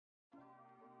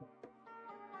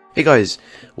Hey guys,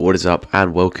 what is up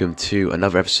and welcome to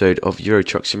another episode of Euro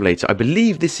Truck Simulator. I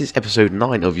believe this is episode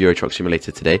 9 of Euro Truck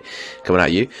Simulator today, coming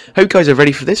at you. Hope you guys are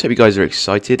ready for this, hope you guys are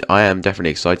excited. I am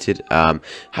definitely excited. Had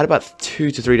about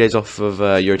 2 to 3 days off of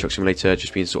Euro Truck Simulator,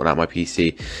 just been sorting out my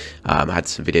PC. I had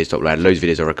some videos to upload, loads of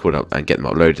videos I recorded up and get them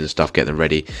uploaded and stuff, get them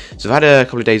ready. So I've had a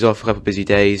couple of days off, a couple of busy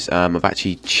days. I've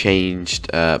actually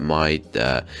changed my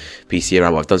PC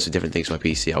around. Well, I've done some different things to my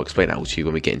PC. I'll explain that all to you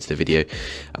when we get into the video.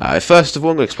 First of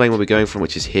all, I'm going to explain where we're going from,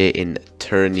 which is here in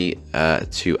Terni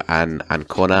to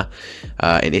Ancona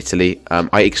in Italy.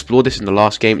 I explored this in the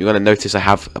last game. You're going to notice I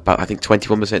have about, I think,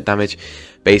 21% damage.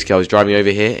 Basically, I was driving over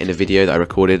here in a video that I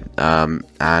recorded,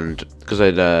 and because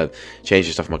I'd changed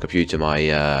the stuff on my computer,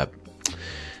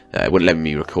 it wouldn't let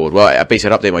me record. Well, I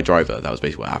basically had updated my driver. That was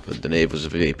basically what happened, and it was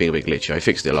being a bit glitchy. I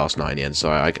fixed it last night in the end, so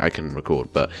I can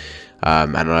record. But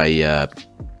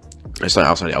it's something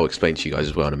else I'll explain to you guys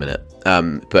as well in a minute.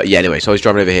 But yeah, anyway, so I was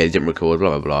driving over here, didn't record, blah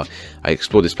blah blah. I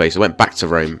explored this place. I went back to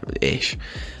Rome-ish,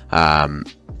 and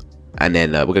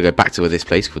then we're gonna go back to this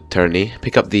place called Terni,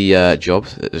 pick up the job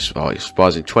that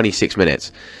expires in 26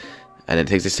 minutes, and then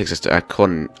takes us to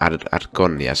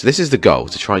Ancona. So this is the goal,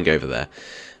 to try and go over there.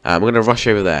 We're gonna rush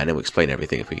over there, and then we'll explain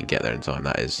everything if we can get there in time.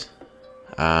 That is.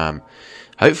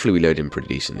 Hopefully we load in pretty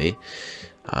decently.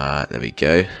 There we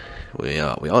go. We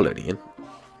are loading in.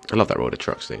 I love that road of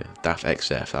trucks thing. DAF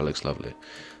XF, that looks lovely.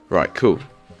 Right, cool.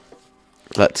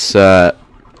 Let's open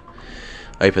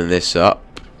this up.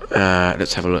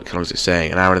 Let's have a look. How long is it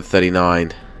saying? An hour and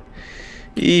 39.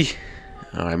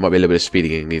 Alright, might be a little bit of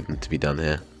speeding needing to be done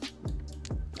here.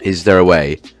 Is there a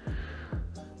way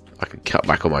I can cut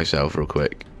back on myself real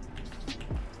quick?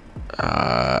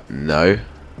 No.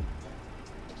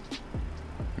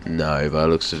 No, by the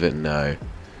looks of it, no.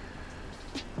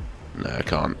 No, I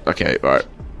can't. Okay, right.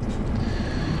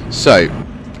 So,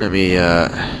 let me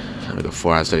I've got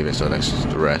 4 hours, 30 minutes to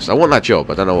the rest. I want that job,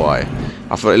 I don't know why.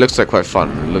 I thought it looks like quite fun.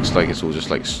 It looks like it's all just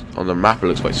like, on the map it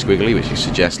looks quite squiggly, which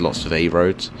suggests lots of A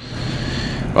roads.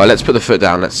 Right, let's put the foot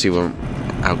down, let's see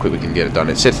how quick we can get it done.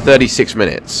 It said 36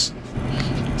 minutes,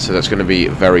 so that's going to be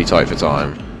very tight for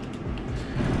time.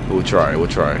 We'll try.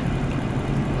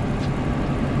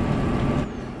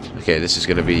 Okay, this is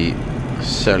going to be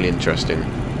certainly interesting.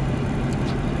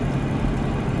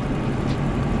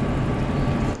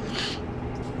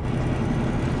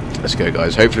 Let's go,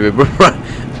 guys. Hopefully we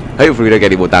don't get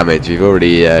any more damage. We've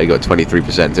already got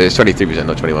 23%. So it's 23%,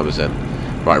 not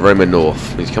 21%. Right, Roman North.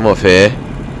 Please come off here.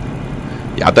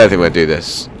 Yeah, I don't think we're going to do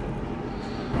this.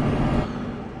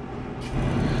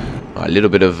 Right, a little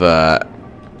bit of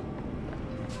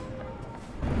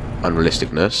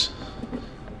unrealisticness.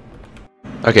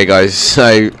 Okay, guys.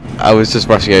 So I was just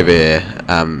rushing over here,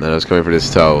 and I was coming for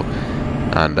this toll,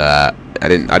 and I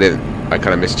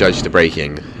kind of misjudged the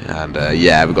braking. And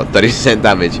yeah, we've got 30%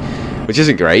 damage, which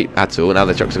isn't great at all. Now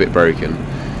the truck's a bit broken,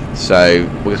 so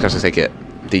we're just going to take it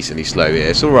decently slow here.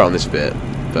 It's all right on this bit,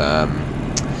 but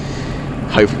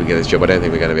hopefully we can get this job. I don't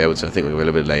think we're going to be able to. I think we're a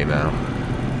little bit late now.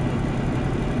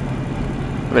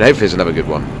 I mean, hopefully it's another good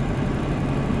one.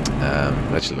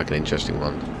 Actually, like an interesting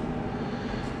one.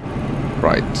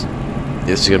 Right,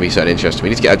 this is going to be so interesting. We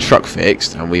need to get our truck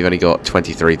fixed, and we've only got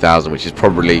 23,000, which is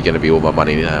probably going to be all my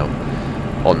money now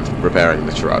on repairing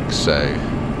the truck. So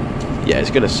yeah, it's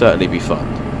going to certainly be fun.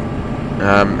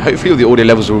 Hopefully all the audio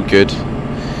levels are all good,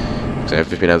 so I've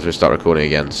just been able to start recording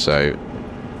again. So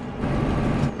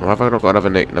why have I not got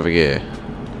another gear?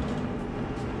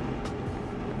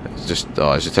 It's just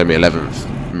telling me 11th,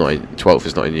 not 12th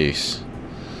is not in use.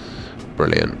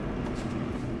 Brilliant.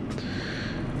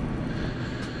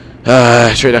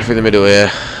 Straight down through the middle here.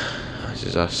 This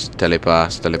is us.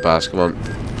 Telepass, come on.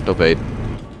 Stop it.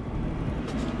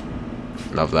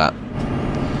 Love that.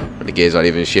 And the gears aren't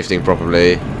even shifting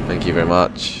properly. Thank you very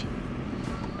much.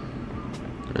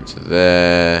 Into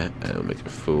there, and we'll make a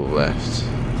full left.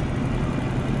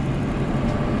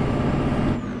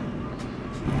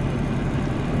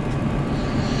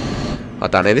 Oh,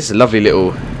 down here, this is a lovely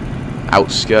little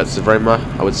outskirts of Roma,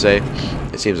 I would say.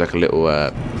 It seems like a little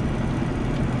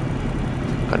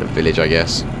kind of village, I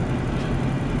guess,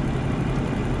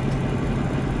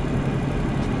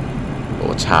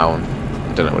 or town.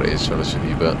 I don't know what it is, to be honest with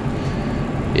you, but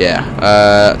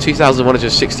yeah,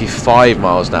 2,165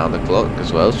 miles down the clock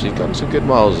as well, so you've got some good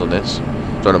miles on this.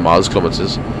 200 miles,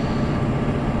 kilometers.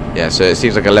 Yeah, so it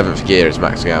seems like 11th gear is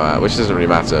maxing out at, which doesn't really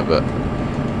matter, but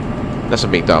unless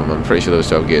I'm being dumb, I'm pretty sure there was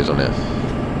 12 gears on it.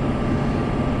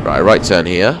 Right turn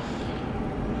here.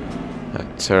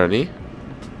 Terni.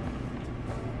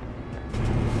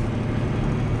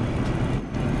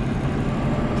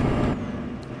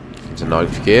 Into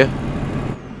 9th gear.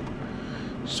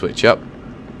 switch up.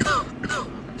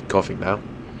 Coughing now.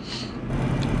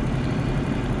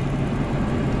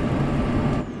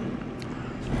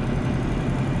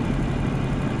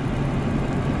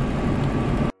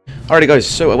 Alrighty guys,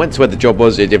 so I went to where the job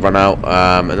was, it did run out,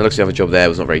 and it looks like the other job there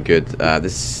was not very good.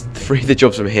 Three of the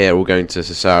jobs from here are all going to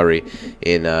Sassari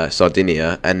in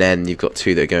Sardinia, and then you've got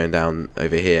 2 that are going down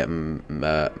over here,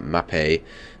 Mape, I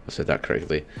said that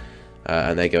correctly,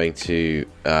 and they're going to,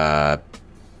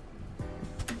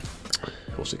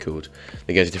 what's it called?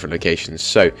 They go to different locations.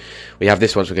 So we have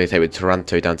this one, so we're going to take with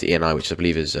Taranto down to ENI, which I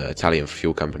believe is an Italian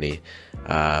fuel company.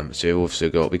 So we've also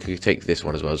got, we could take this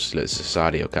one as well, just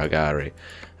Sassari or Cagliari.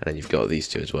 And then you've got these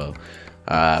 2 as well.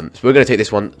 So we're going to take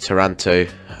this one, Taranto,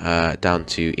 down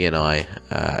to ENI,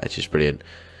 which is brilliant.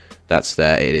 That's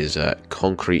there. It is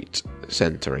concrete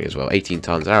centering as well. 18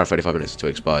 tons, an hour and 35 minutes until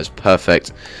it expires.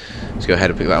 Perfect. Let's go ahead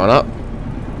and pick that one up.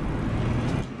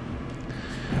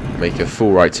 Make a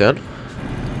full right turn.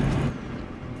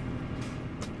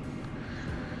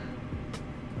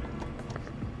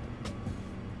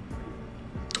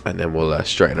 And then we'll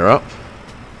straighten her up.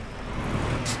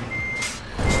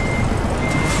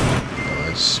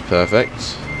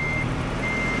 Perfect.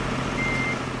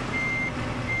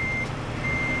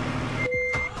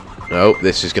 No,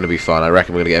 this is going to be fun. I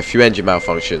reckon we're going to get a few engine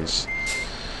malfunctions.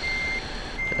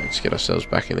 Let's get ourselves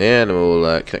back in here and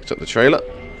we'll connect up the trailer.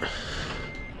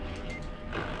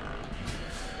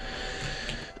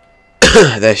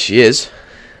 There she is.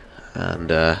 And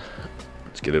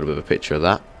let's get a little bit of a picture of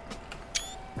that.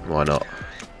 Why not?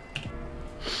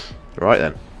 Right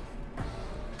then.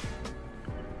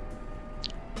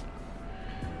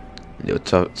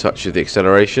 Little touch of the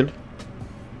acceleration.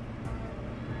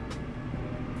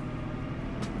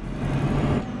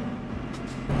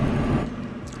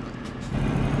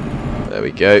 There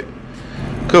we go.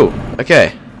 Cool.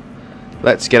 Okay.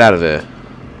 Let's get out of here.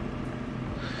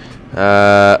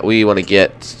 We want to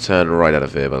turn right out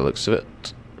of here by the looks of it.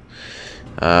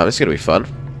 This is going to be fun.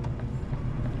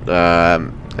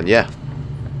 And yeah.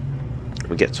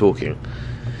 We get talking.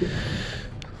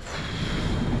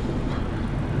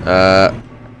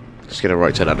 Let's get a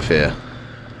right turn out of here.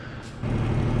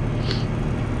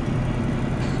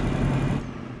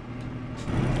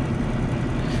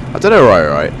 I don't know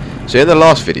right. So in the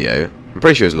last video, I'm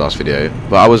pretty sure it was the last video,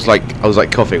 but I was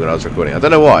like coughing when I was recording. I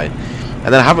don't know why. And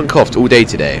then I haven't coughed all day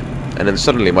today, and then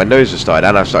suddenly my nose has started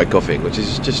and I've started coughing, which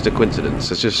is just a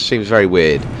coincidence. It just seems very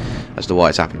weird as to why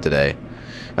it's happened today.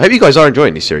 I hope you guys are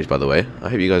enjoying these series, by the way. I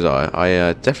hope you guys are.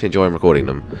 I definitely enjoy recording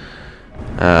them.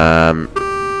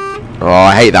 Oh,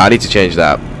 I hate that. I need to change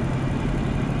that.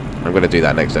 I'm going to do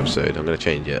that next episode. I'm going to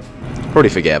change it. Probably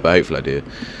forget, but hopefully I do.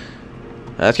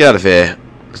 Let's get out of here.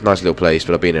 It's a nice little place,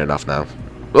 but I've been here enough now.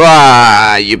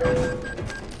 Ah, you...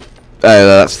 Oh,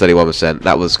 that's 31%.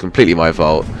 That was completely my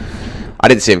fault. I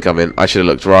didn't see him coming. I should have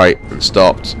looked right and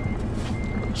stopped.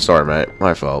 Sorry, mate.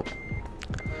 My fault.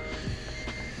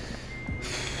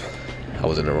 I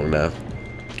was in the wrong now.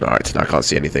 Alright, now I can't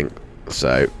see anything.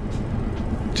 So,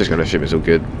 just going to assume it's all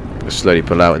good. We'll slowly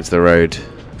pull out into the road.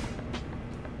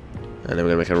 And then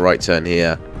we're going to make a right turn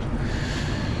here.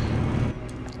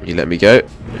 You let me go.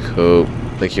 Cool.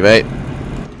 Thank you, mate.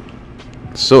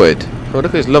 Sorted. Oh, look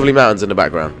at those lovely mountains in the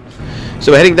background.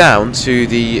 So we're heading down to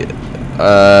the,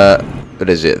 what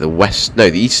is it?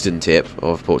 The eastern tip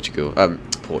of Portugal.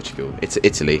 It's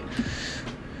Italy.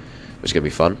 Which is going to be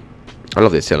fun. I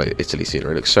love the Italy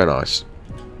scenery. It looks so nice.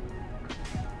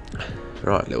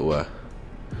 Right, little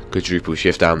quadruple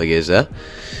shift down the gears there.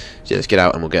 So let's get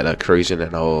out and we'll get cruising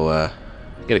and I'll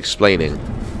get explaining.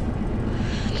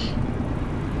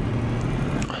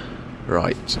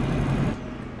 Right.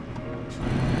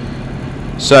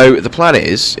 So the plan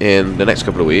is in the next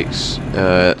couple of weeks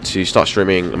to start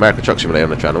streaming American Truck Simulator on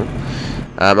the channel.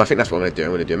 I think that's what I'm going to do. I'm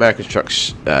going to do American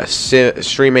Trucks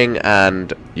streaming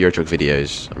and Euro Truck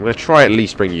videos. I'm going to try at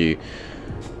least bring you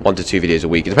 1 to 2 videos a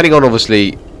week, depending on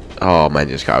obviously. Oh man,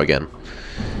 just cut out again.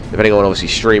 Depending on obviously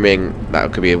streaming,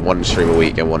 that could be 1 stream a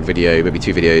week and 1 video, maybe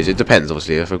 2 videos. It depends.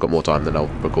 Obviously, if I've got more time, then I'll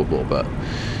record more. But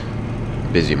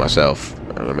I'm busy myself.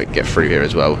 I'm going to get through here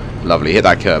as well. Lovely. Hit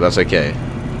that curb. That's okay.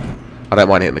 I don't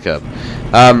mind hitting the curb.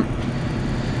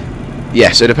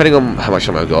 Yeah, so depending on how much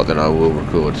time I've got, then I will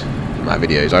record my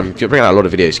videos. I'm bringing out a lot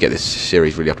of videos to get this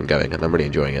series really up and going, and I'm really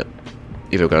enjoying it.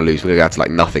 Even if we're going to lose, we're going to get to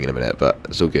like nothing in a minute, but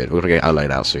it's all good. We're going to get our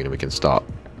loan out soon, and we can start,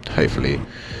 hopefully,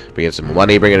 bringing in some more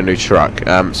money, bringing in a new truck.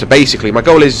 So basically, my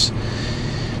goal is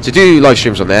to do live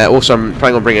streams on there. Also, I'm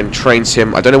planning on bringing train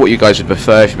sim. I don't know what you guys would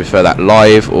prefer, if you prefer that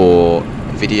live or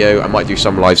video. I might do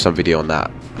some live, some video on that.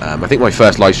 I think my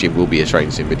first live stream will be a train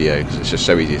sim video, because it's just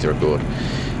so easy to record.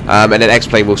 And then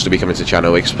X-Plane will still be coming to the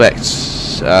channel. Expect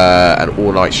an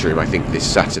all-night stream, I think, this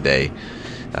Saturday.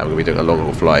 We're going to be doing a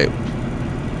long-haul flight.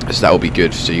 So that will be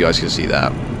good, so you guys can see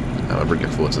that. I'm really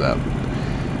looking forward to that.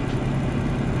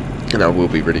 And that will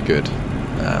be really good.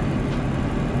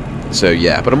 So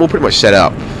yeah, but I'm all pretty much set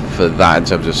up for that in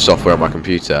terms of software on my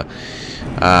computer.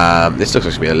 This looks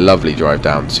like it's going to be a lovely drive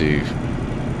down to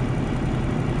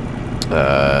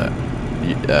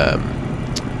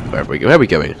where are we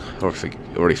going? I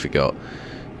already forgot.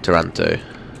 Taranto.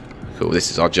 Cool,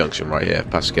 this is our junction right here,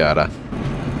 Pescara.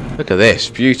 Look at this,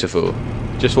 beautiful.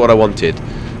 Just what I wanted.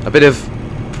 A bit of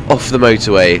off the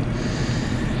motorway.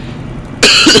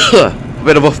 A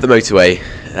bit of off the motorway.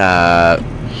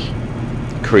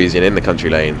 Cruising in the country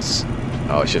lanes.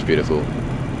 Oh, it's just beautiful.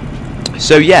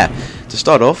 So yeah, to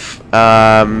start off,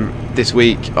 this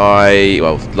week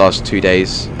last 2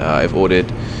 days, I've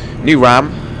ordered new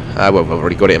RAM. Well, I've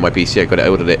already got it in my PC. I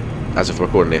ordered it as of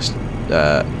recording this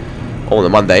on the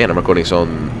Monday, and I'm recording this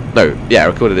on. No, yeah,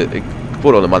 I bought it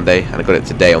on the Monday, and I got it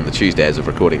today on the Tuesday as of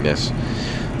recording this.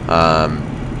 But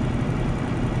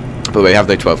we have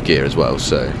no 12 gear as well,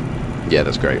 so yeah,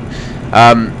 that's great.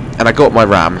 And I got my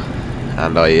RAM,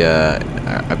 and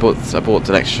I bought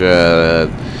an extra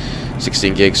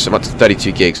 16 gigs. So I'm up to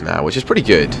 32 gigs now, which is pretty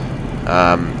good.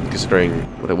 Considering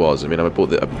what it was. I mean, I bought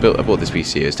this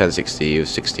PC. It was 1060. It was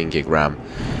 16 gig RAM,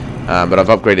 but I've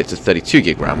upgraded to 32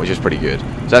 gig RAM, which is pretty good.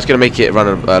 So that's going to make it run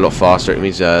a lot faster. It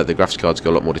means the graphics card's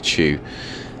got a lot more to chew.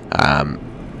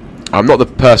 I'm not the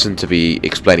person to be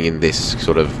explaining in this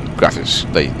sort of graphics,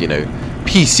 you know,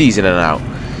 PCs in and out.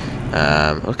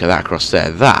 Look at that across there.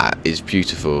 That is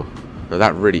beautiful. No,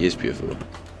 that really is beautiful.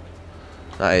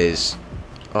 That is.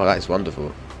 Oh, that is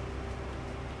wonderful.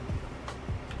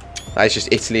 That is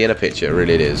just Italy in a picture,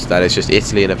 really it is. That is just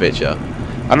Italy in a picture.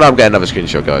 I know I'm getting another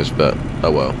screenshot, guys, but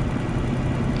oh well.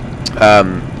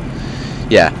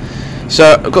 Yeah.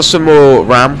 So I've got some more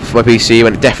RAM for my PC,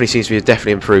 and it definitely seems to be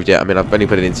definitely improved it. I mean, I've only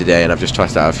put it in today, and I've just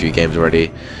tested out a few games already.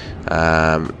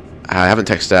 I haven't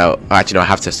tested out. Actually, no, I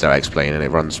have tested out X-Plane, and it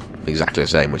runs exactly the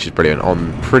same, which is brilliant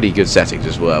on pretty good settings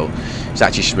as well. It's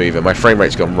actually smoother. My frame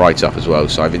rate's gone right up as well,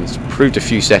 so I've improved a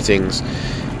few settings.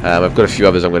 I've got a few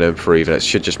others I'm going to improve, and it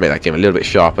should just make that game a little bit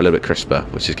sharper, a little bit crisper,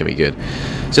 which is going to be good.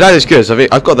 So that is good. So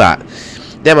I've got that.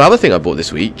 Then my other thing I bought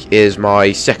this week is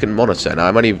my second monitor. Now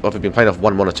I've been playing off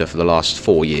one monitor for the last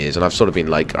 4 years, and I've sort of been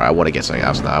like, I want to get something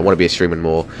else now. I want to be streaming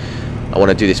more. I want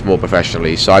to do this more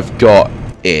professionally. So I've got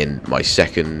in my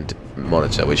second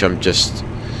monitor, which I'm just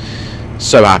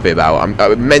so happy about.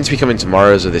 I'm meant to be coming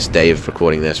tomorrow as of this day of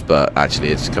recording this, but actually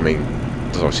it's coming.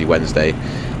 It's obviously Wednesday.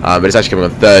 But it's actually coming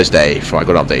on Thursday. I got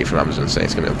an update from Amazon saying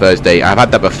it's coming on Thursday. I've had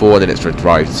that before, and then it's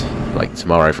arrived like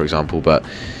tomorrow, for example. But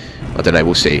I don't know.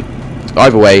 We'll see.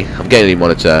 Either way, I'm getting a new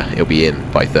monitor. It'll be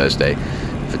in by Thursday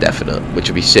for definite, which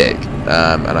will be sick.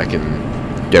 And I can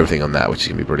do everything on that, which is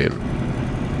gonna be brilliant.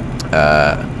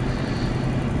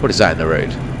 What is that in the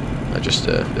road? Just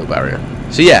a little barrier.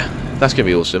 So yeah, that's gonna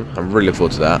be awesome. I'm really looking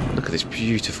forward to that. Look at this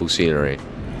beautiful scenery.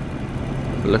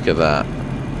 Look at that.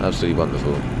 Absolutely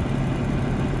wonderful.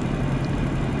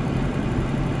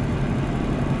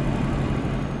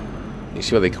 You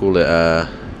see what they call it?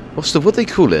 What they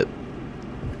call it?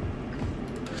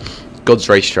 God's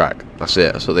Racetrack. That's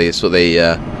it. That's what they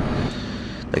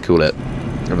call it.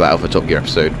 About Alpha Top Gear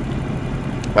episode.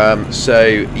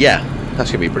 So yeah,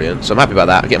 that's gonna be brilliant. So I'm happy about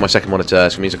that. I get my second monitor,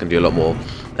 so it means I can do a lot more.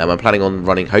 I'm planning on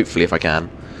running, hopefully, if I can,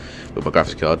 with my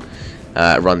graphics card,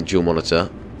 run dual monitor.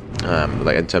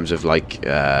 Like in terms of like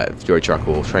Euro Truck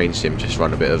or Train Sim, just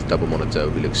run a bit of double monitor.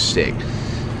 It looks sick.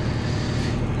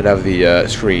 And have the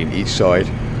screen each side.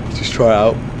 Just try it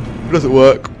out. If it doesn't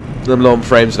work, then I'm low on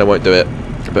frames and I won't do it.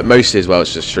 But mostly as well,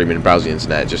 it's just streaming and browsing the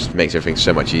internet. It just makes everything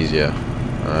so much easier.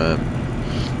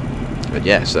 But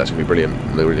yeah, so that's going to be brilliant.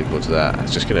 I'm really looking forward to that.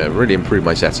 It's just going to really improve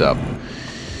my setup.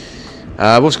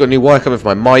 I've also got a new wire coming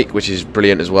for my mic, which is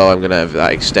brilliant as well. I'm going to have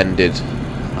that extended,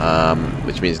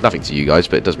 which means nothing to you guys,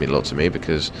 but it does mean a lot to me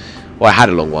because, well, I had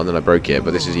a long one and I broke it,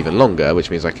 but this is even longer,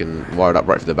 which means I can wire it up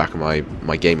right from the back of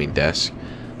my gaming desk.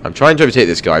 I'm trying to overtake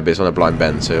this guy, but it's on a blind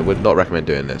bend, so I would not recommend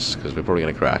doing this because we're probably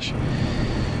going to crash.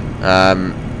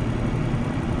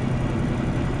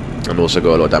 And also got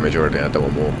a lot of damage already. I don't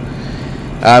want more.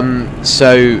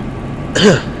 So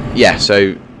yeah,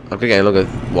 so I'm getting a longer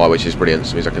wire, which is brilliant.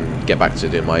 So it means I can get back to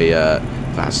doing my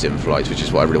fast sim flights, which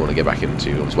is what I really want to get back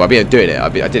into. So I've been doing it. I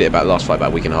did it about last flight about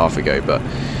a week and a half ago, but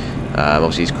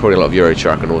obviously he's recording a lot of Euro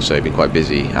Truck and also been quite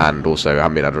busy. And also I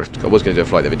was going to do a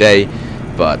flight the other day,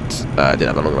 but I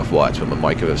didn't have a long enough wire to put my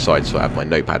mic over the side, so I have my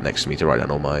notepad next to me to write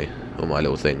down all my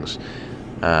little things.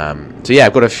 So yeah,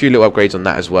 I've got a few little upgrades on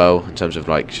that as well in terms of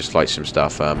like just like some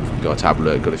stuff. Got a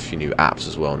tablet, got a few new apps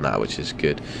as well on that, which is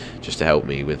good, just to help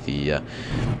me with the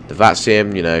VAT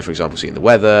sim. You know, for example, seeing the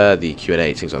weather, the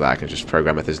Q&A, things like that. I can just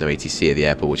program if there's no ATC at the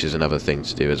airport, which is another thing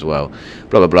to do as well.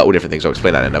 Blah blah blah, all different things. I'll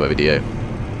explain that in another video.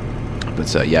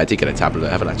 But yeah, I did get a tablet.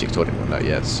 I haven't actually taught anyone that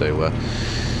yet, so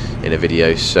in a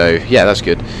video. So yeah, that's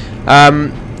good.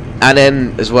 And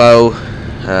then as well,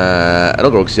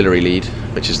 another auxiliary lead,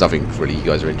 which is nothing really you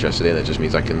guys are interested in. It just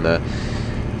means I can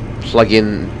plug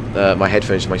in my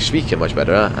headphones to my speaker much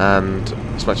better, and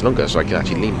it's much longer, so I can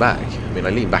actually lean back. I mean, I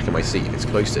lean back in my seat. It's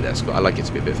close to the desk, but I like it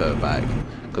to be a bit further back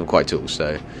because I'm quite tall.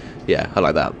 So yeah, I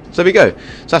like that. So there we go.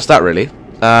 So that's that really.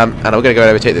 And I'm going to go and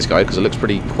overtake this guy because it looks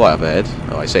pretty quiet up ahead.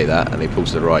 Oh, I say that, and they pull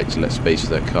to the right to let space for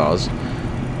their cars.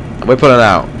 And we're pulling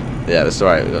out. Yeah, that's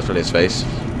alright. We've got plenty of space.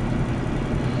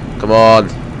 Come on,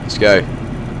 let's go.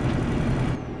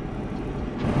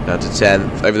 Down to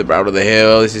 10th, over the brow of the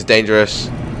hill. This is dangerous.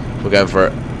 We're going for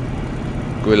it.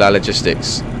 Guerrilla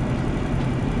logistics.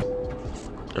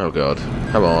 Oh god,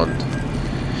 come on.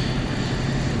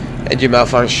 Engine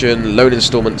malfunction, loan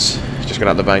installments. Just going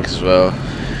out the bank as well.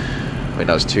 I mean,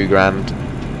 that was $2,000.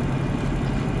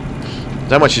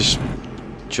 How much is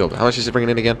job? How much is it bringing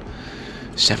in again?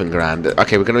 $7,000.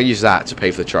 Okay, we're going to use that to pay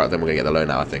for the truck. Then we're going to get the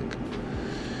loan out, I think.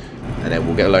 And then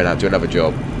we'll get the loan out, do another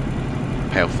job,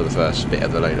 pay off for the first bit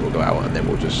of the loan, and we'll go out, and then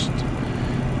we'll just,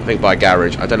 I think, buy a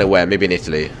garage. I don't know where. Maybe in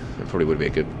Italy. It probably would be a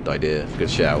good idea, a good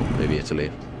shout. Maybe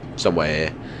Italy, somewhere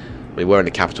here. I mean, we're in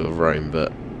the capital of Rome,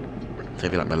 but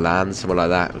maybe like Milan, somewhere like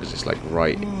that, because it's like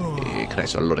right. It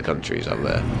connects to a lot of countries up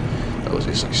there.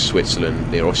 It's like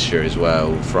Switzerland, near Austria as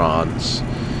well, France,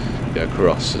 go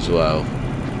across as well.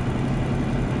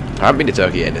 I haven't been to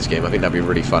Turkey yet in this game. I think that'd be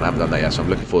really fun. I haven't done that yet, so I'm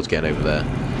looking forward to getting over there. So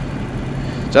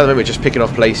at the moment we're just picking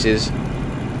off places.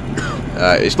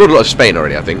 Explored a lot of Spain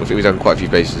already, I think. We've done quite a few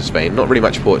places in Spain. Not really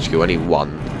much Portugal, only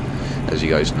one, as you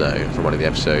guys know from one of the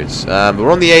episodes.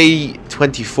 We're on the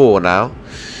A24 now.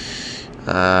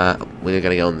 We're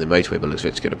going to go on the motorway, but it looks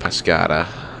like it's going to Pescara,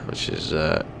 which is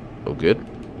all good.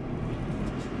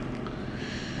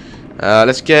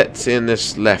 Let's get in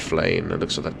this left lane. It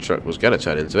looks like that truck was going to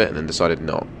turn into it and then decided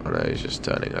not. I know he's just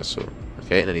turning, that's all.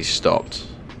 Okay, and then he stopped.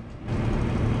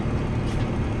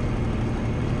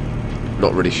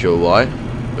 Not really sure why,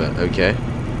 but okay.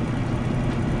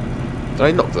 Did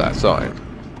I knock that sign?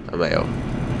 I may have.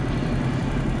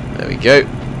 There we go.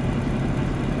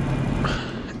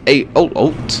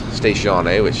 Alt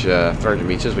Statione, which 300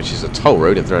 meters, which is a toll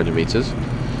road in 300 meters.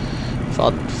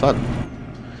 Fun.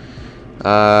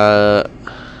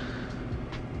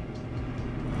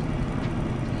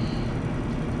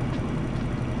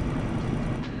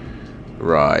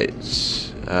 Right.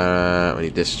 We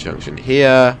need this junction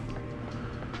here.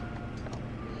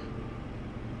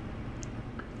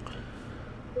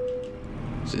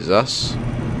 This is us.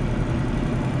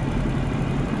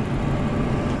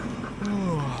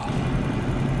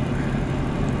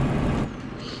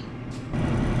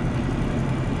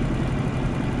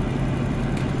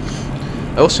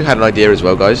 I also had an idea as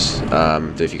well, guys.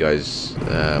 If you guys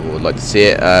would like to see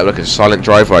it, like a silent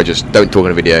drive where I just don't talk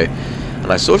in a video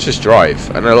and I sort of just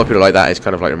drive. I know a lot of people like that. It's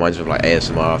kind of like reminds me of like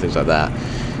ASMR, things like that.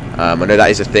 I know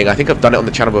that is a thing. I think I've done it on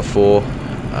the channel before.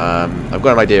 I've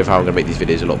got an idea of how I'm going to make these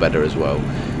videos a lot better as well,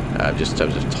 just in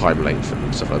terms of time length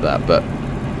and stuff like that. But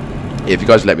yeah, if you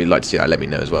guys would like to see that, let me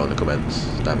know as well in the comments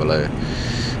down below,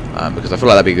 because I feel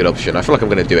like that'd be a good option. I feel like I'm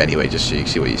going to do it anyway, just so you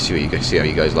see how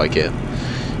you guys like it.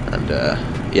 And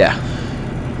yeah,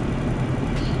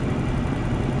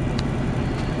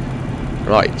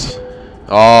 right.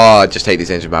 Oh, I just hate these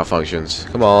engine malfunctions.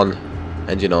 Come on,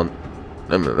 engine on.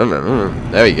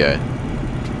 There we go.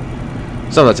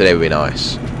 Something like today would be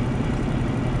nice.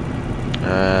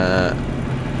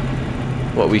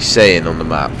 What are we saying on the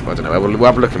map? I don't know. We'll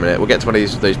have a look in a minute. We'll get to one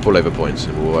of those pullover points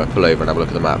and we'll pull over and have a look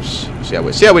at the maps. See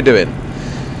how we're doing.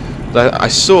 I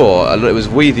saw it was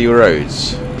weedy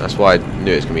roads. That's why I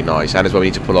knew it was going to be nice. And as well, we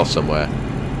need to pull off somewhere,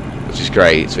 which is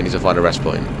great. So we need to find a rest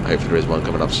point. Hopefully there is one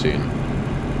coming up soon.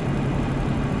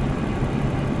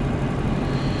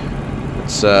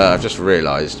 It's, I've just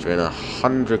realised we're in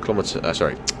 100 kilometres.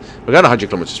 Sorry, we're going 100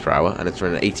 kilometres per hour, and it's in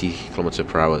an 80 kilometre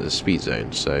per hour the speed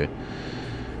zone. So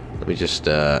let me just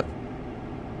go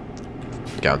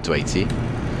down to 80.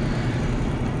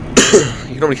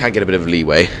 You normally can get a bit of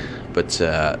leeway, but.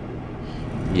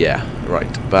 Yeah,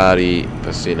 right. Bari,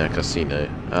 Casino.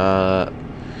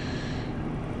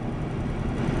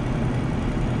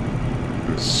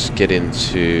 Let's get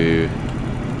into.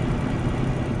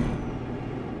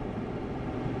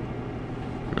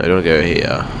 No, I don't want to go here.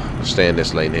 I'll stay in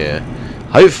this lane here.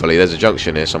 Hopefully there's a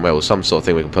junction here somewhere or some sort of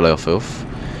thing we can pull off of.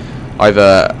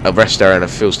 Either a rest area and a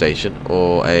fuel station,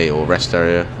 or rest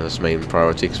area. That's the main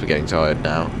priority because we're getting tired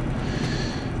now.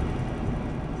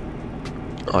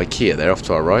 IKEA, they're off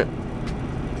to our right.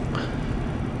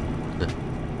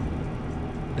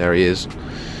 There he is.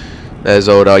 There's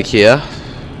old IKEA.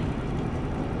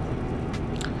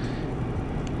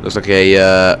 Looks like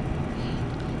a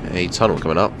tunnel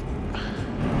coming up.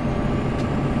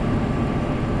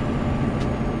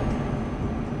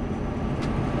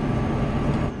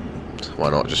 Why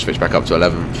not just switch back up to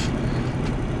 11th?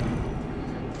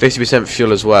 50%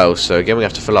 fuel as well, so again we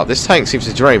have to fill up. This tank seems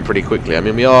to drain pretty quickly. I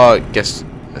mean, I guess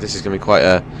this is going to be quite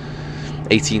a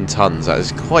 18 tons. That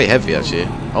is quite heavy actually.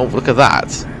 Oh, look at that.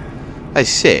 That is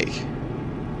sick.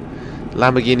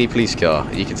 Lamborghini police car.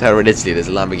 You can tell in Italy there's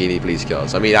Lamborghini police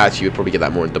cars. I mean, actually you'd probably get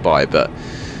that more in Dubai, but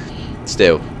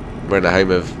still, we're in the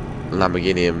home of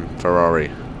Lamborghini and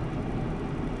Ferrari.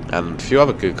 And a few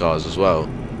other good cars as well.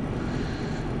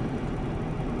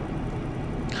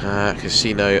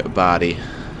 Casino Body.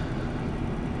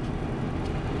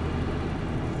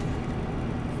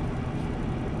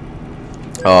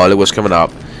 Oh, look what's coming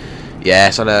up.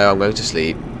 Yes, I know, I'm going to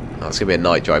sleep. Oh, it's going to be a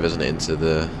night drive, isn't it, into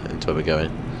where we're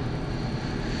going.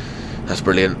 That's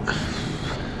brilliant.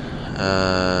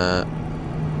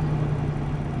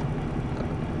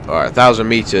 Alright, 1,000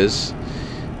 meters.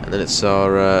 And then it's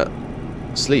our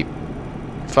sleep.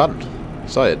 Fun.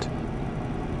 Excited.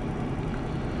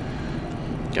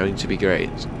 Going to be great.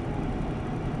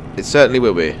 It certainly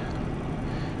will be.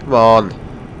 Come on.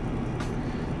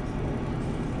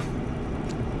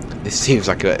 This seems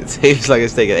like it's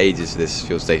taking ages for this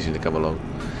fuel station to come along.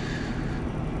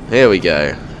 Here we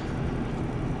go.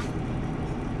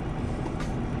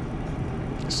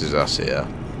 This is us here.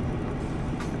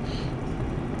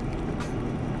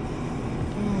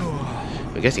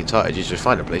 We're getting tired. You should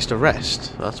find a place to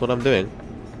rest. That's what I'm doing.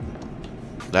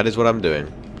 That is what I'm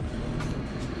doing.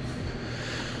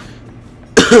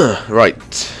 Right.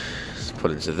 Let's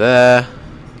put into there.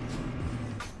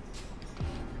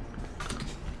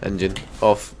 Engine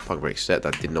off. Park brake set.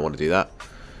 I did not want to do that.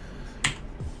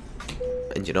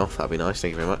 Engine off. That'd be nice.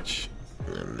 Thank you very much.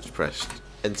 And let's press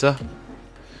enter.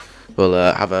 We'll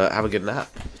have a good nap.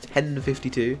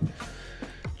 10:52.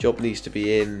 Job needs to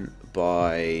be in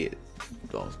by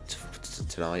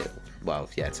tonight. Well,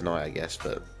 yeah, tonight I guess,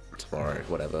 but tomorrow,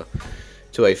 whatever.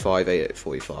 2:05,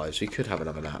 8:45. So we could have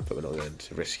another nap, but we're not going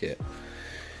to risk it.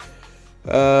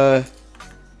 How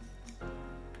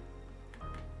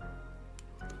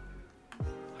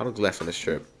long's left on this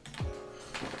trip?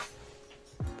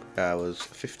 Hours,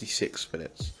 56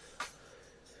 minutes.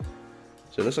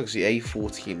 So it looks like it's the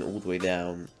A14 all the way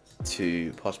down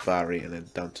to past Bari and then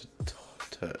down to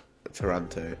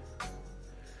Taranto.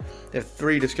 They have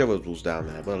 3 discoverables down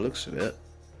there, by the looks of it.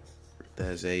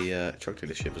 There's a truck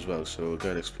dealership as well, so we'll go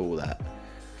and explore that.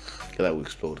 Get that all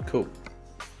explored. Cool.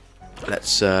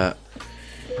 Let's get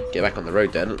back on the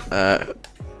road then.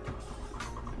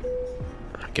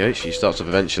 Okay, she starts off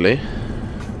eventually.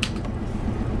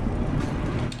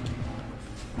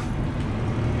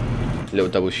 Little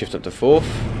double shift up to 4th.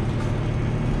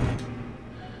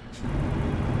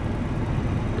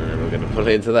 And then we're going to pull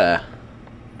it into there.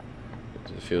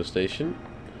 To the fuel station.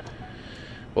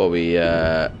 Well, we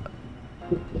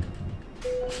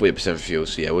 40% fuel,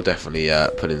 so yeah, we'll definitely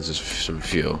put in some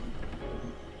fuel.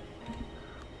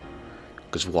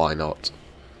 Because why not?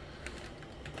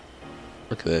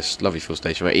 Look at this, lovely fuel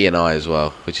station. We're at E&I as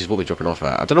well, which is what we're dropping off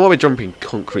at. I don't know why we're dumping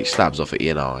concrete slabs off at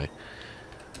E&I,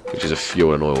 which is a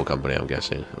fuel and oil company, I'm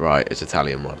guessing. Right, it's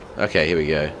Italian one. Okay, here we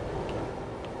go.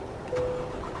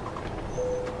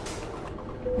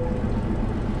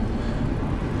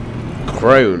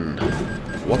 Crone.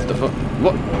 What the fuck?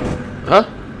 What? Huh?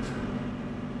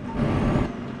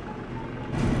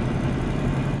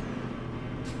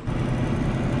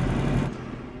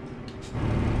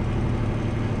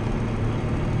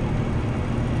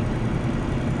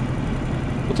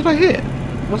 What did I hit?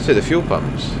 What's it? The fuel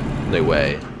pumps? No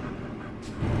way.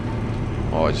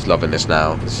 Oh, I'm just loving this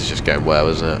now. This is just going well,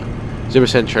 isn't it?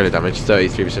 0% trailer damage,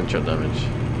 33% truck damage.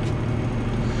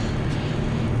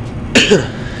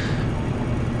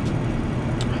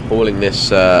 Hauling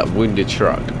this wounded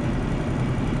truck.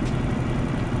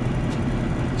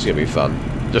 It's gonna be fun.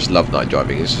 Just love night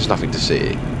driving. It's just nothing to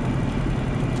see.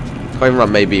 Can't even run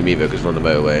Maybeam either because we're on the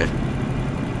motorway.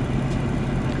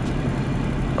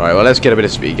 Alright, well, let's get a bit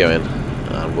of speed going,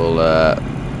 and we'll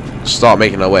start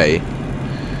making our way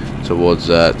towards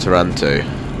Taranto.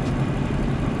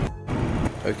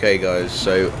 Okay, guys,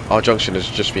 so our junction has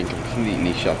just been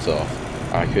completely shut off.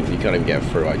 You can't even get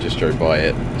through. I just drove by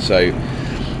it. So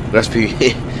Let's be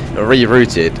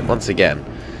rerouted once again.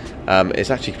 It's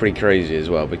actually pretty crazy as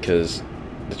well because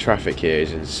the traffic here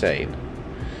is insane.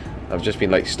 I've just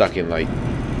been like stuck in like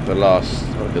the last.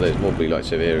 Oh, look at those wobbly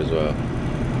lights over here as well.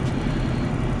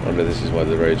 I wonder if this is why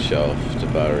the road's shut off to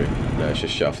Barry. No, it's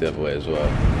just shut off the other way as well.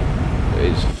 It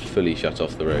is fully shut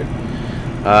off the road.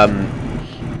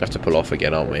 Have to pull off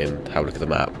again, aren't we, and have a look at the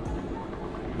map.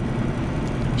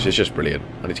 Which is just brilliant.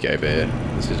 I need to get over here.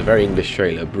 This is a very English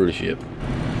trailer, ship.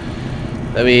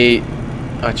 Let me.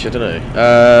 Actually, I don't know.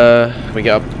 Can we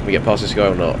get up? Can we get past this guy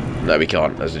or not? No, we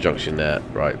can't. There's a junction there.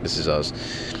 Right, this is us.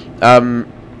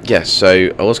 Yeah, so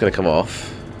I was going to come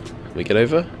off. Can we get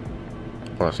over?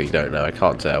 Honestly, don't know. I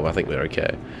can't tell. I think we're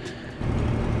okay.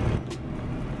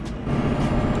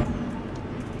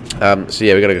 So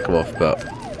yeah, we're going to come off, but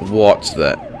what's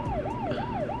that?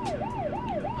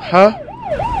 Huh?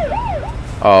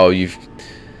 Oh, you've...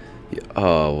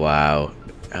 Oh, wow.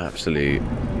 Absolute...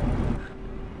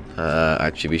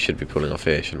 actually, we should be pulling off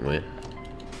here, shouldn't we?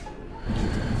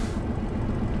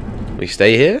 We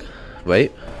stay here?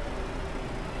 Wait.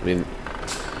 I mean...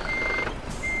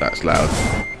 That's loud.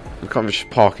 I can't just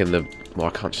park in the... Well,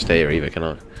 I can't stay here either, can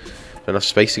I? Enough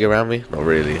space to go around me? Not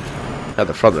really. At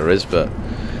the front there is, but...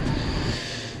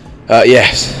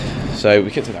 yes. So,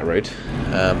 we get to that road.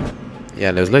 Yeah,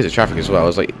 and there was loads of traffic as well. I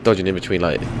was like dodging in between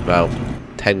like about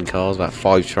 10 cars, about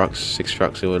 5 trucks, 6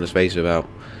 trucks all in a space of about...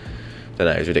 I don't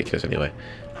know, it was ridiculous anyway.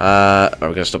 Right, we're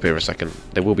going to stop here for a second.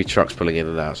 There will be trucks pulling in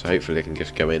and out, so hopefully they can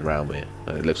just go in round me.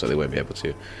 It looks like they won't be able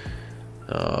to.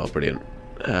 Oh, brilliant.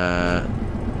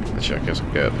 Actually, I guess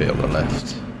I'll go up here on the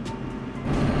left.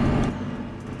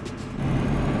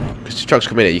 Because the trucks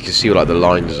come in here, you can see what like the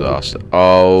lines are. So,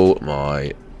 oh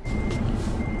my...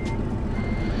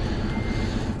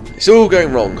 It's all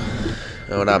going wrong.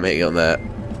 Oh, now I'm hitting on there.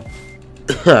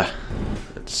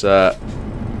 It's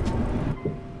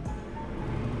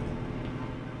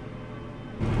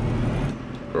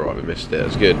Alright, we missed it.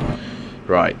 That's good.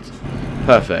 Right.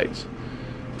 Perfect.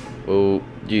 We'll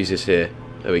use this here.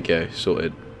 There we go.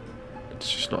 Sorted.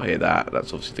 Let's just not hit that.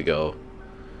 That's obviously the goal.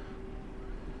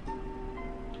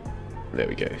 There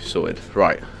we go. Sorted.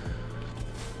 Right.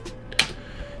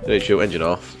 Chill. Engine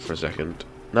off for a second.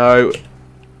 No.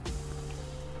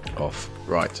 Off.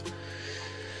 Right.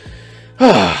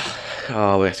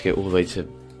 Oh, we have to go all the way to...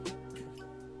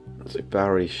 So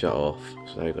Barry shut off.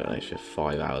 So we've got an extra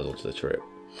 5 hours onto the trip.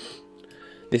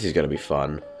 This is going to be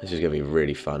fun. This is going to be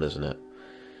really fun, isn't it?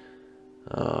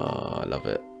 Oh, I love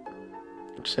it.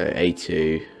 So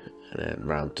A2 and then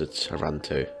round to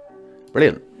Toronto.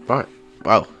 Brilliant. Right.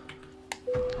 Wow.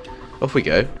 Off we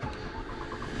go.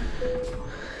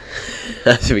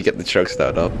 So we get the truck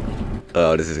started up.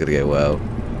 Oh, this is going to go well.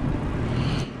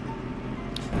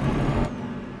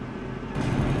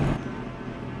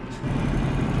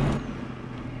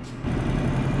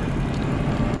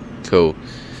 Cool.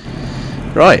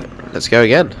 Right, let's go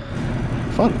again.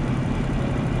 Fun.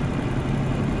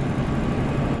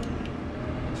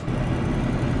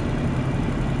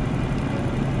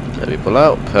 Let me pull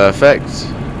out. Perfect.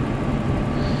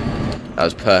 That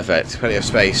was perfect. Plenty of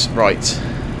space. Right.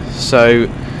 So,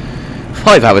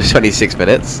 5 hours, 26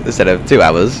 minutes instead of 2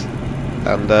 hours.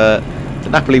 And to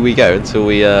Napoli we go until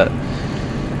we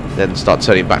then start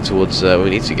turning back towards where we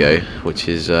need to go, which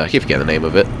is, I keep forgetting the name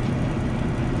of it.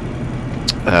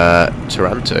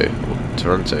 Toronto,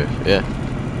 yeah.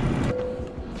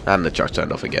 And the truck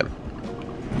turned off again.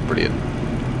 Brilliant.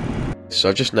 So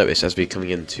I've just noticed as we're coming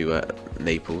into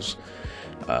Naples,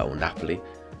 or Napoli,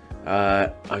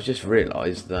 I've just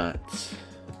realised that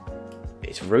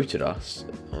it's routed us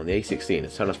on the A16 to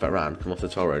turn us back around, come off the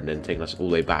toll road, and then taking us all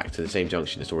the way back to the same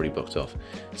junction that's already booked off.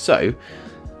 So,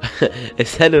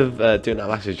 instead of doing that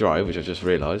massive drive, which I just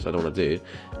realised I don't want to do,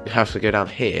 we have to go down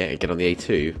here and get on the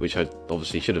A2, which I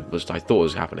obviously should have, I thought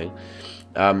was happening.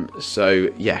 So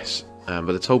yes, but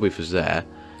the toll booth was there.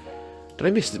 Did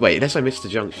I miss? Wait, unless I missed the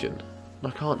junction. No,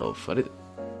 I can't have. I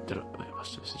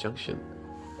must have missed the junction.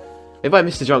 Maybe I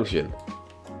missed the junction,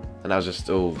 and I was just,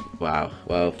 oh wow.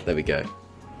 Well, there we go.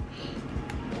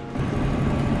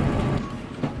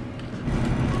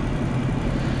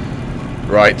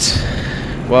 Right.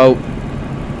 Well,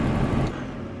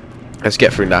 let's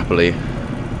get through Napoli.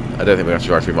 I don't think we have to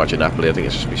drive through much in Napoli. I think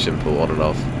it's just be simple, on and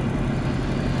off.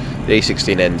 The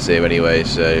A16 ends here anyway,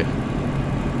 so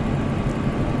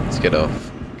let's get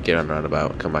off, get on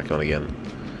roundabout, come back on again.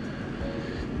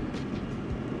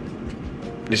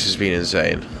 This has been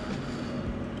insane.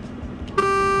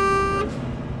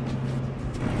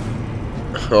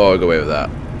 Oh, I'll go away with that.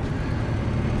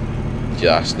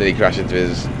 Just nearly crashed into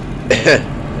his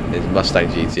his Mustang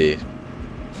GT.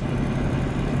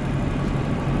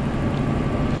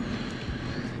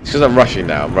 because I'm rushing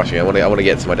now. I'm rushing. I want to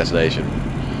get to my destination.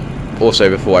 Also,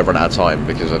 before I run out of time,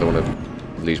 because I don't want to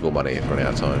lose more money if running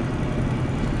out of time.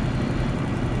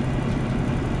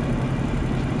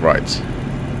 Right.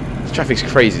 The traffic's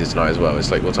crazy tonight as well.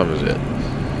 It's like, what time was it?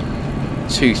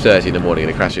 2:30 in the morning,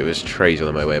 and the crash it was crazy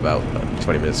on the motorway about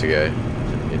 20 minutes ago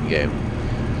in the game.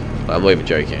 I'm not even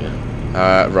joking.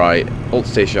 Right. Alt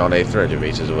Station 300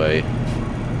 meters away.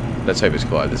 Let's hope it's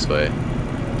quiet this way.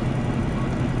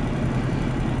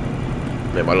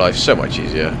 Make my life so much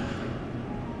easier.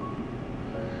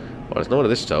 Well, there's no one at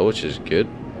this toll, which is good.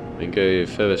 We can go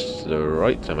furthest to the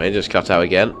right. I may just cut out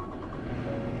again.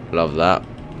 Love that.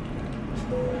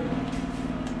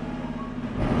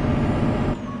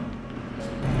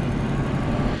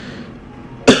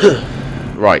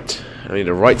 Right. I need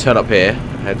a right turn up here.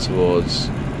 Head towards...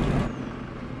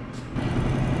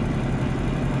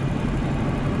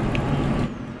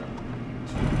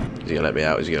 Is he going to let me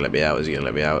out? Is he going to let me out? Is he going to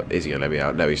let me out? Is he going to let me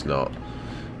out? No, he's not.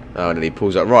 Oh, and then he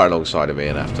pulls up right alongside of me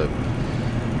and I have to...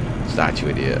 Statue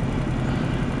idiot.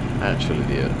 Actual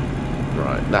idiot.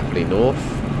 Right. Napoli North.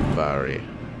 Bari.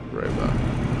 Roma.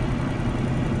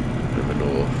 Roma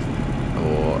North.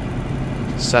 Or...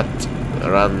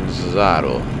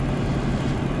 Ranzaro.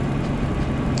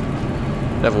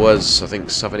 Never was, I think,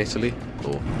 southern Italy.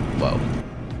 Or, well,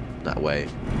 that way.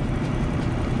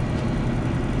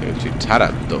 Go to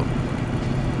Taranto.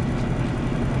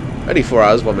 Only 4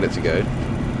 hours, 1 minute to go.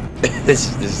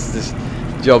 this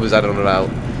job has added on about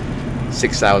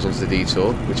 6 hours onto the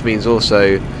detour, which means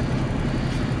also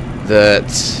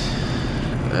that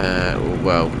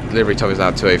well, delivery time is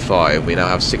now 2:05. We now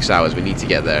have 6 hours. We need to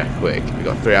get there quick. We've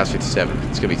got 3 hours 57.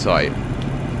 It's gonna be tight.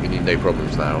 We need no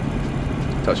problems now.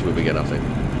 Touch wood, we get nothing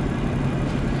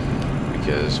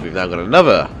because we've now got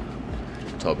another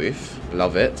toll booth.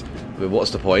 Love it. I mean, what's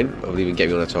the point of even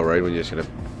getting me on a toll road when you're just gonna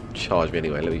charge me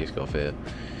anyway? Let me just go off here.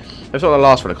 I thought the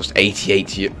last one it cost 88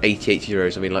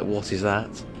 euros. I mean, like, what is that?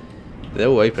 They're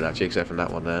all open actually, except from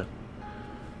that one there.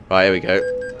 Right, here we go.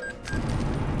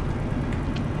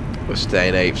 We'll stay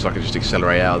in 8 so I can just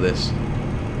accelerate out of this.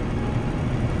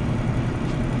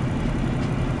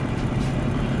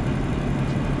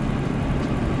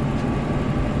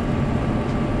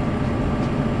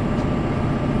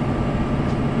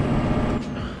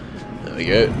 There we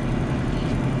go.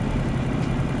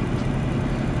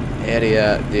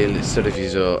 Area del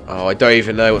Servizio. Oh, I don't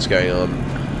even know what's going on.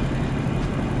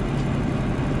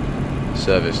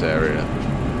 Service area.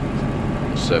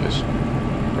 Service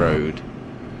road.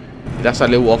 That's that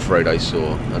little off-road I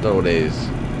saw. I don't know what it is.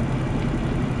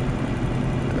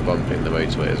 And a bump in the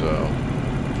motorway as well.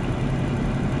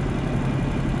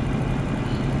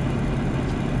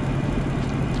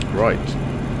 Right.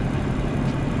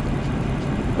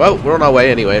 Well, we're on our way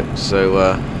anyway, so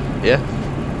yeah.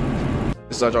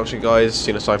 This is our junction, guys.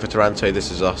 Seen a sign for Taranto.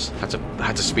 This is us.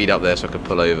 Had to speed up there so I could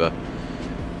pull over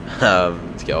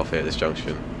to get off here at this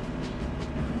junction.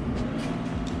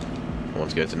 I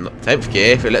want to go to 10th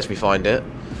gear if it lets me find it.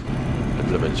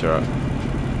 Implement truck.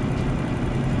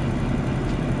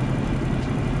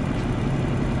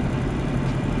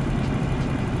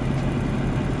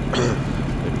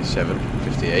 57,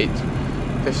 58,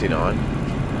 59,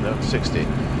 no, 60.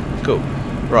 Cool.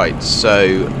 Right,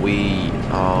 so we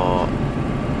are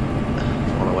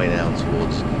on our way now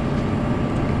towards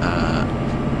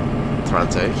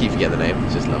Taranto. Keep forgetting the name.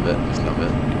 Just love it. Just love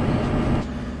it.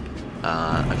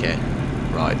 Okay.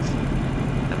 Right.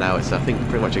 And now it's, I think,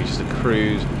 pretty much just a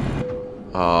cruise.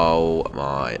 Oh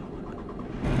my.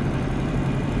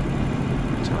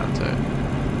 Taranto.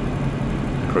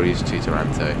 Cruise to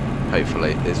Taranto.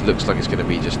 Hopefully. This looks like it's going to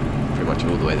be just pretty much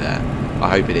all the way there. I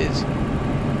hope it is.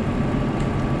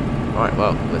 Right,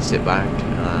 well, let's sit back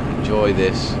and enjoy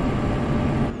this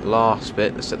last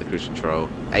bit. Let's set the cruise control.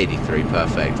 83,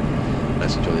 perfect.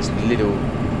 Let's enjoy this little,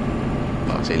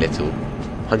 well, I say little,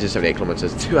 178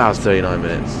 kilometers, 2 hours 39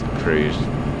 minutes cruise.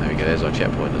 There we go, there's our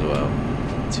checkpoint as well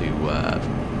to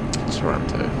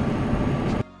Taranto.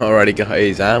 Alrighty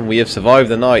guys, and we have survived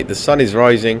the night. The sun is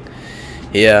rising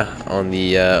here on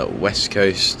the west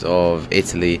coast of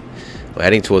Italy. We're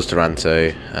heading towards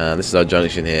Taranto. This is our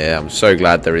junction here. I'm so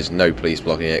glad there is no police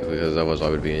blocking it, because otherwise I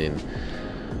would be in,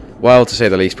 well, to say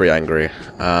the least, pretty angry.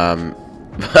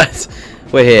 But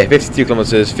we're here, 52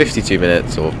 kilometers, 52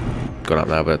 minutes, or gone up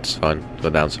now, but it's fine.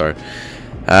 Gone down, sorry.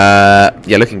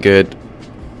 Yeah, looking good.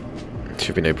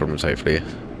 Should be no problems, hopefully.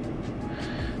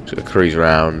 Just gonna cruise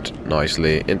around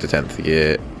nicely into 10th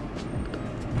gear.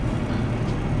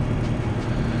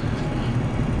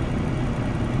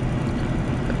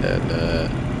 And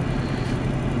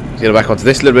get back onto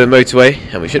this little bit of motorway,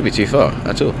 and we shouldn't be too far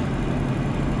at all.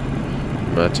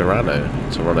 Toronto,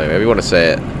 however you want to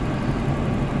say it.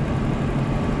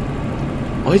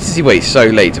 Why does he wait so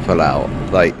late to pull out?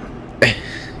 Like,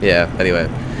 yeah, anyway.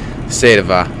 See it.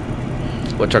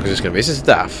 What truck is this going to be? Is this a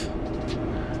DAF?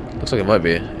 Looks like it might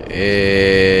be.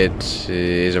 It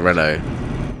is a Renault.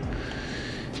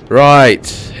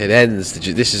 Right, it ends.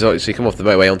 This is obviously come off the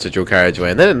motorway onto dual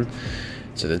carriageway and then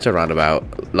into a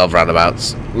roundabout. Love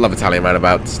roundabouts. Love Italian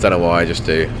roundabouts. Don't know why, I just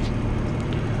do.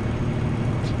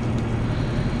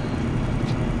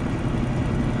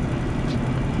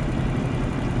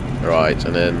 Right,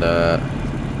 and then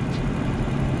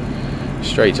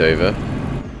straight over.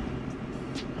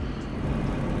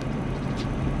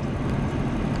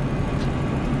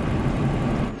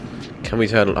 Can we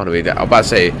turn? Oh, no, I'm about to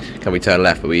say, can we turn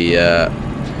left? But we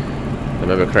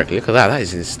remember correctly. Look at that.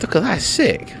 Look at that. It's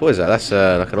sick. What is that? That's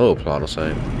like an oil plant or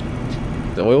something.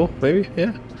 Is it oil? Maybe.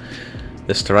 Yeah.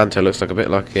 This Taranto looks like a bit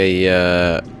like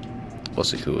a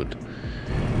what's it called?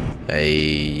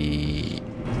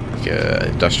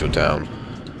 Industrial town.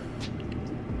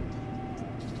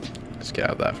 Let's get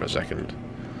out of that for a second.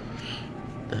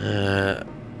 Yeah,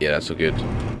 that's all good.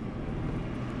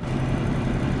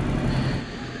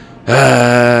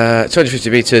 250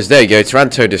 meters. There you go.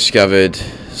 Taranto discovered.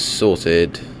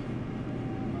 Sorted.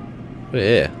 We're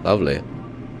here. Lovely.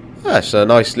 That's a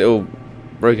nice little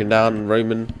broken down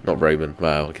Roman. Not Roman.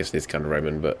 Well, I guess it's kind of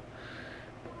Roman, but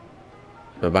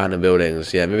abandoned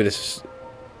buildings. Yeah, maybe this is.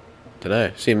 Don't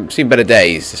know. Seen better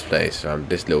days. This place,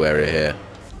 this little area here.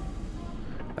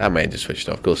 That may have just switched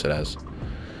off. Of course it has.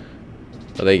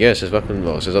 Well, there you go. It says welcome.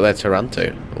 Well, it says, oh, there,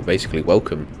 Taranto. Or basically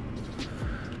welcome.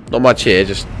 Not much here.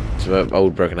 Just some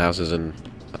old broken houses and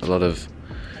a lot of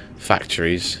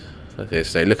factories. Okay,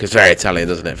 so look, it's very Italian,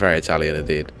 doesn't it? Very Italian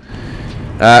indeed.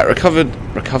 Recovered.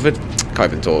 Can't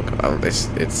even talk.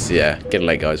 It's yeah, getting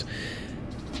late, guys.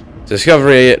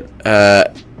 Discovery.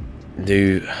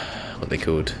 New. What are they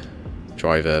called?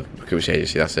 Driver recruitment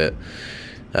agency. That's it.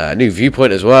 New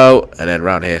viewpoint as well, and then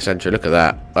round here, central. Look at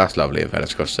that. That's lovely.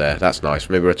 Venice across there. That's nice.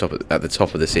 Maybe we're at the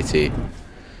top of the city.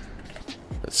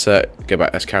 Let's go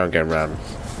back. Let's carry on going round.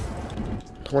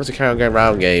 I want to carry on going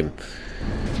round game.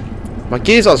 My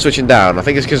gears aren't switching down. I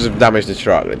think it's because of damage to the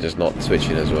truck. They're just not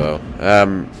switching as well.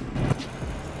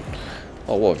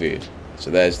 Oh, what a view.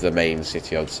 So there's the main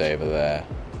city, I'd say, over there.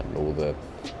 And all the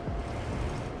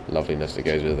loveliness that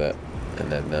goes with it.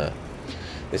 And then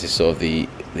this is sort of the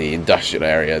industrial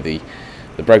area, the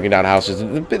broken down houses.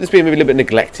 That's been maybe a little bit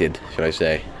neglected, should I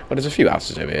say. Well, there's a few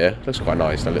houses over here. Looks quite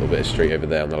nice. A little bit of street over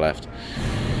there on the left.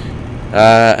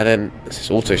 And then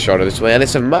this auto shiner this way, and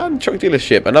it's a MAN truck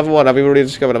dealership. Another one. Have we already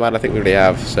discovered a MAN? I think we already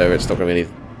have, so it's not going to be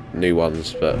any new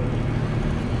ones, but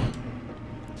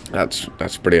that's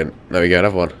brilliant. There we go,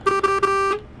 another one.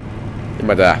 In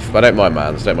my DAF, but I don't mind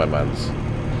MANs. Don't mind MANs.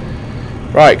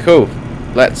 Right, cool.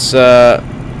 Let's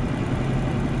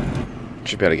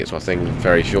should be able to get to our thing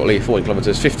very shortly. 14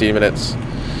 kilometers, 15 minutes.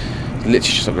 Literally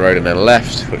just up the road and then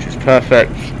left, which is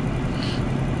perfect.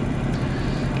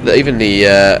 Even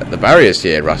the barriers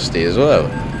here rusty as well.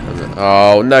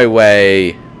 Oh, no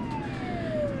way.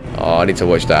 Oh, I need to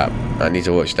watch that. I need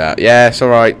to watch that. Yeah, it's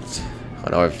alright. I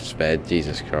know I've spared.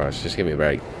 Jesus Christ. Just give me a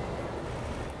break.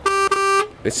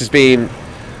 This has been...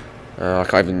 I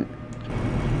can't even...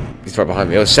 He's right behind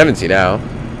me. Oh, 70 now.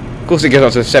 Of course it goes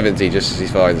up to 70 just as he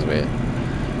finds me.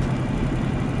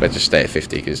 Let's just stay at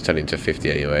 50 because it's turning to 50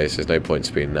 anyway, so there's no point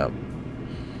speeding up.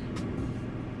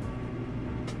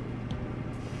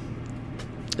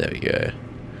 There we go.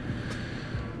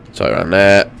 So around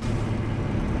there.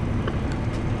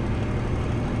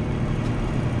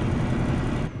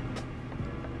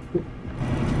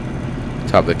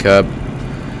 Tap the curb.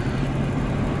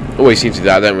 Always seem to do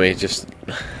that, don't we? Just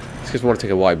it's because we want to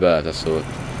take a wide berth, that's all. Look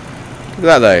at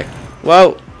that though.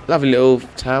 Well, lovely little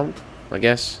town, I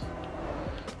guess.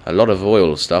 A lot of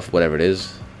oil stuff, whatever it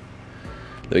is.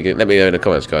 Let me know in the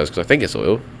comments, guys, because I think it's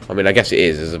oil. I mean, I guess it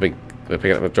is. There's a big. We're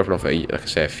dropping off at, like I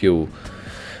say, a fuel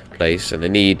place, and they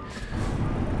need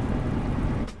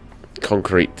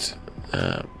concrete.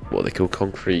 What they call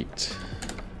concrete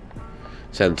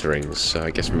centerings. So I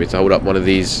guess maybe to hold up one of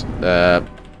these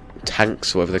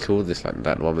tanks, whatever they're called. This like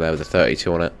that one there with the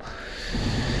 32 on it.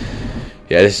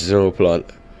 Yeah, this is an oil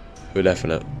plant. We're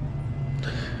definite.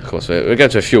 Of course, we're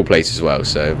going to a fuel place as well.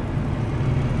 So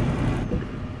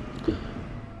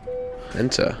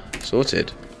enter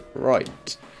sorted.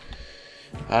 Right.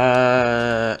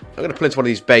 I'm going to pull into one of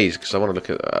these bays because I want to look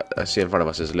at. I see in front of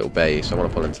us there's a little bay, so I want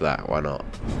to pull into that. Why not?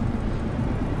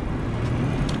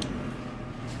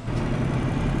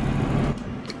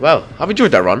 Well, I've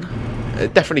enjoyed that run.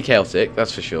 Definitely chaotic,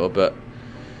 that's for sure. But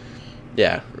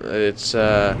yeah, it's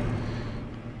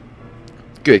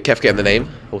Good, kept getting the name.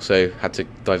 Also had to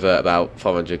divert about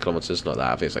 500 kilometers. Not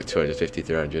that, I think it's like 250,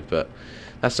 300, but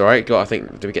that's alright. Got, I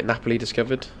think, did we get Napoli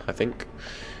discovered? I think.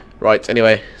 Right,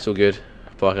 anyway, it's all good.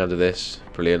 Parking under this.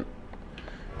 Brilliant.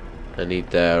 I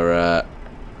need their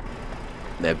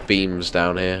beams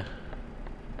down here.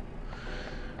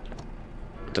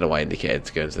 Don't know why I indicated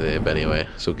to go into the hip anyway.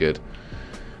 It's all good.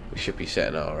 We should be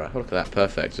setting our... look at that,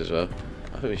 perfect as well.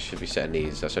 I think we should be setting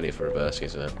these. That's only for reversing,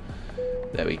 isn't it?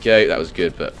 There we go. That was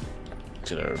good, but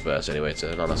it's going to reverse anyway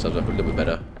to line ourselves up a little bit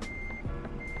better.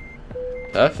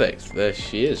 Perfect. There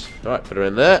she is. Alright, put her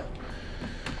in there.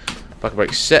 Parking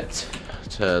brake set.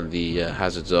 Turn the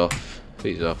hazards off.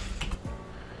 These off.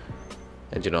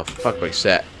 Engine off. Parking brake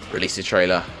set. Release the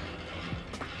trailer.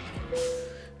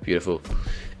 Beautiful.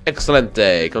 Excellent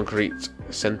day. Concrete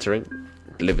centering.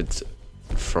 Delivered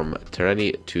from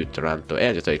Tereni to Taranto.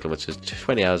 830 kilometers.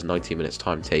 20 hours, 19 minutes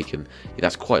time taken. Yeah,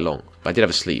 that's quite long. I did have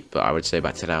a sleep, but I would say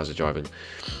about 10 hours of driving.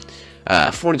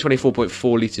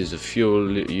 424.4 litres of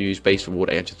fuel used. Base reward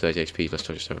 830 XP plus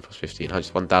 207 plus 15.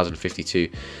 1,052.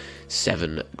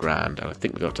 7 grand. And I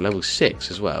think we got to level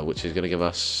 6 as well, which is going to give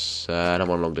us... and I'm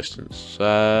on long distance.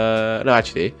 No,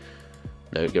 actually.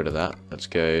 No, get rid of that. Let's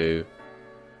go...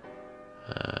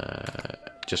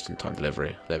 just in time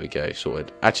delivery. There we go,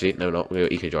 sorted. Actually, no, not. We're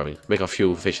eco driving. Make our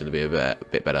fuel efficient to be a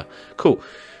bit better. Cool.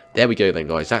 There we go then,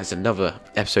 guys. That's another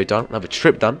episode done. Another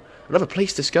trip done. Another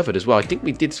place discovered as well. I think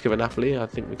we did discover Napoli. I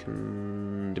think we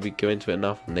can... Did we go into it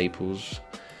enough? Naples.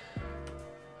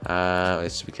 We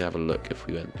can have a look if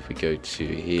we go to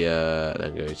here,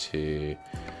 then go to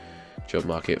job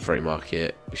market, freight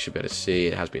market. We should be able to see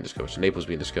it has been discovered. So Naples has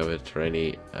been discovered.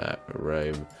 Tereni,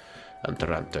 Rome, and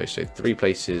Taranto. So 4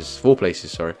 places,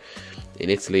 sorry, in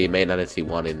Italy, mainland Italy,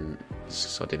 1 in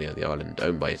Sardinia, the island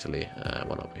owned by Italy,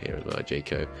 1 up here as well,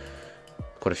 Jaco.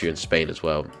 Quite a few in Spain as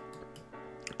well,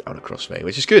 down across Spain,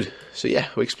 which is good. So yeah,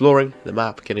 we're exploring the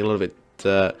map, getting a little bit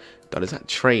done. Is that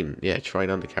train? Yeah, train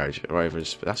undercarriage. Right,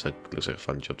 looks like a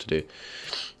fun job to do.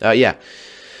 Yeah.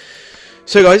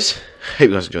 So guys, hope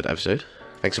you guys enjoyed the episode.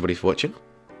 Thanks everybody for watching.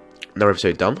 Another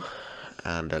episode done.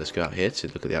 And let's go out here to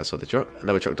look at the outside of the truck.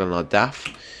 Another truck done on our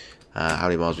DAF. How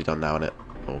many miles have we done now on it?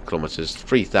 Or kilometers?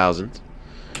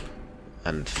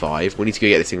 3,005. We need to go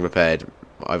get this thing repaired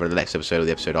either in the next episode or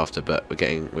the episode after, but we've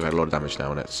had a lot of damage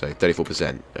now on it, so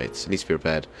 34%. It needs to be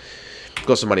repaired. We've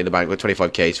got some money in the bank. We've got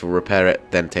 25k, so we'll repair it,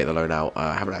 then take the loan out.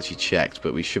 I haven't actually checked,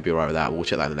 but we should be alright with that. We'll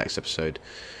check that in the next episode.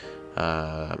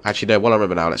 Actually, no, while I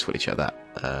remember now, let's quickly check that.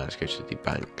 Let's go to the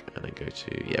bank and then go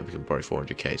to, yeah, we can borrow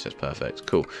 400k, so that's perfect.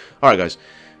 Cool. Alright, guys,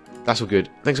 that's all good.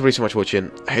 Thanks everybody so much for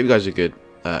watching. I hope you guys are good.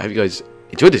 I hope you guys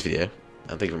enjoyed this video,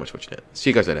 and thank you very much for watching it.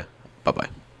 See you guys later. Bye bye.